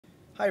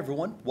Hi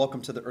everyone,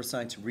 welcome to the Earth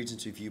Science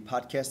Regents Review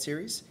podcast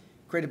series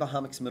created by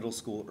Hommocks Middle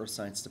School Earth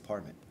Science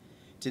Department.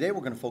 Today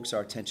we're going to focus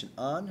our attention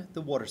on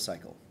the water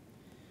cycle.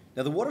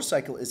 Now the water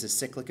cycle is a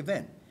cyclic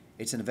event.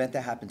 It's an event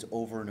that happens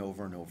over and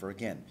over and over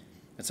again.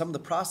 And some of the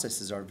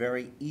processes are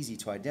very easy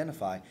to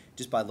identify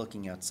just by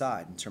looking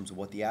outside in terms of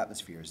what the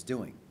atmosphere is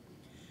doing.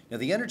 Now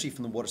the energy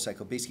from the water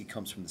cycle basically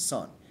comes from the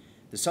sun.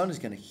 The sun is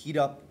going to heat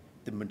up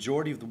the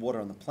majority of the water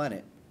on the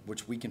planet,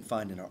 which we can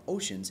find in our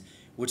oceans,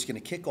 which is going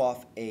to kick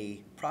off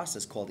a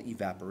process called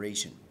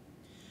evaporation.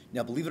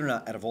 Now, believe it or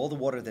not, out of all the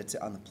water that's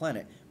on the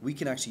planet, we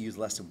can actually use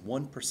less than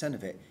 1%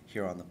 of it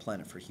here on the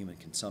planet for human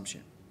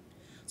consumption.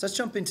 So let's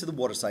jump into the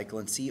water cycle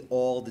and see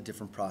all the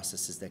different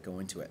processes that go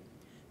into it.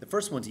 The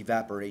first one's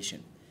evaporation.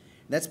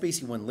 And that's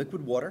basically when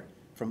liquid water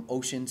from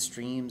oceans,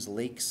 streams,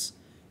 lakes,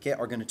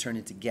 are going to turn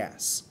into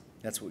gas.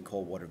 That's what we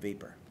call water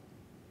vapor.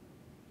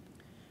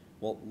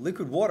 Well,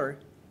 liquid water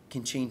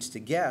can change to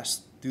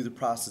gas through the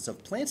process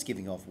of plants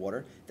giving off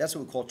water. That's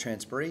what we call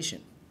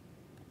transpiration.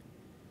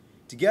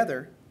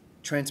 Together,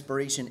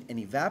 transpiration and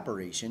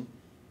evaporation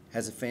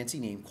has a fancy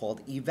name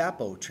called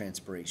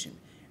evapotranspiration.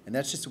 And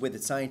that's just the way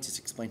that scientists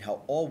explain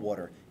how all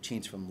water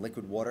changes from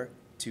liquid water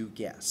to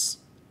gas.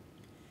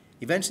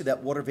 Eventually,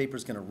 that water vapor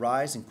is going to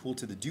rise and cool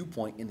to the dew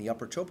point in the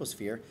upper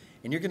troposphere,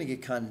 and you're going to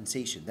get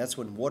condensation. That's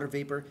when water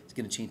vapor is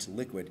going to change to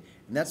liquid,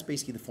 and that's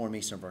basically the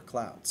formation of our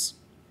clouds.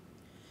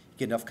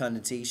 Get enough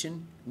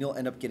condensation, and you'll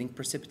end up getting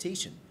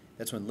precipitation.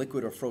 That's when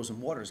liquid or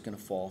frozen water is going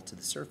to fall to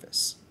the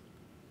surface.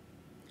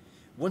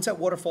 Once that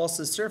water falls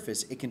to the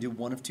surface, it can do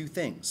one of two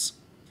things.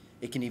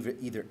 It can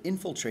either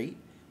infiltrate,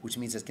 which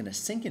means it's going to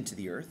sink into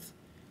the earth,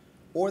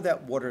 or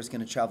that water is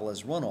going to travel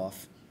as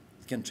runoff.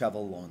 It's going to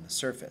travel along the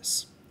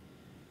surface.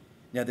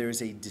 Now, there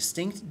is a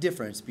distinct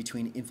difference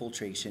between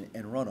infiltration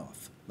and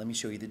runoff. Let me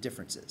show you the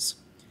differences.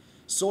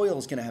 Soil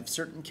is going to have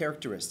certain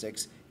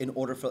characteristics in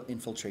order for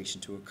infiltration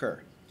to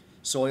occur.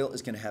 Soil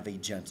is going to have a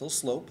gentle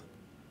slope.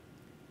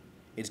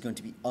 It's going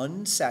to be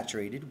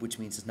unsaturated, which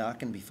means it's not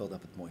going to be filled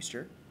up with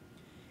moisture.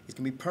 It's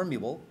going to be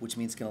permeable, which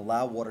means it's going to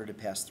allow water to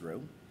pass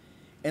through.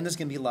 And there's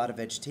going to be a lot of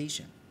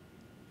vegetation.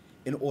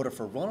 In order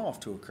for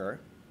runoff to occur,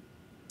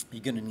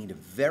 you're going to need a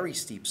very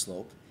steep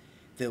slope.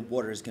 The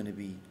water is going to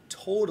be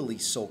totally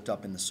soaked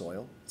up in the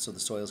soil, so the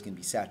soil is going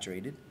to be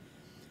saturated.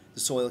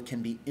 The soil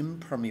can be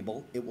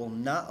impermeable. It will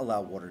not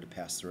allow water to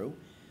pass through.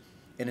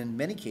 And in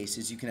many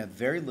cases, you can have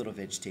very little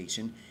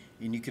vegetation,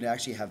 and you can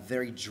actually have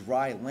very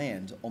dry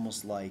land,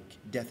 almost like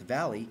Death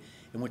Valley,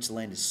 in which the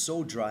land is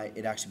so dry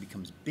it actually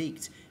becomes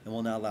baked and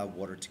will not allow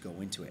water to go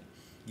into it.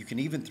 You can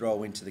even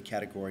throw into the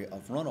category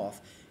of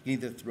runoff. You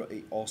can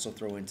either also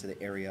throw into the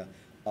area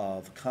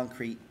of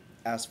concrete,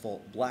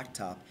 asphalt,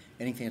 blacktop.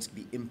 Anything that's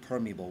going to be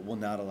impermeable will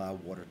not allow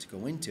water to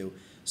go into.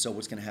 So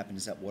what's going to happen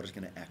is that water is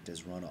going to act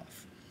as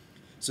runoff.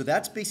 So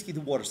that's basically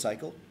the water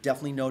cycle.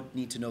 Definitely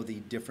need to know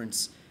the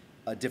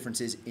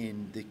differences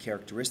in the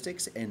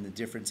characteristics and the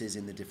differences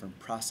in the different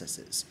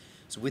processes.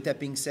 So with that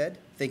being said,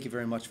 thank you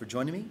very much for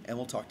joining me, and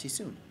we'll talk to you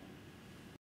soon.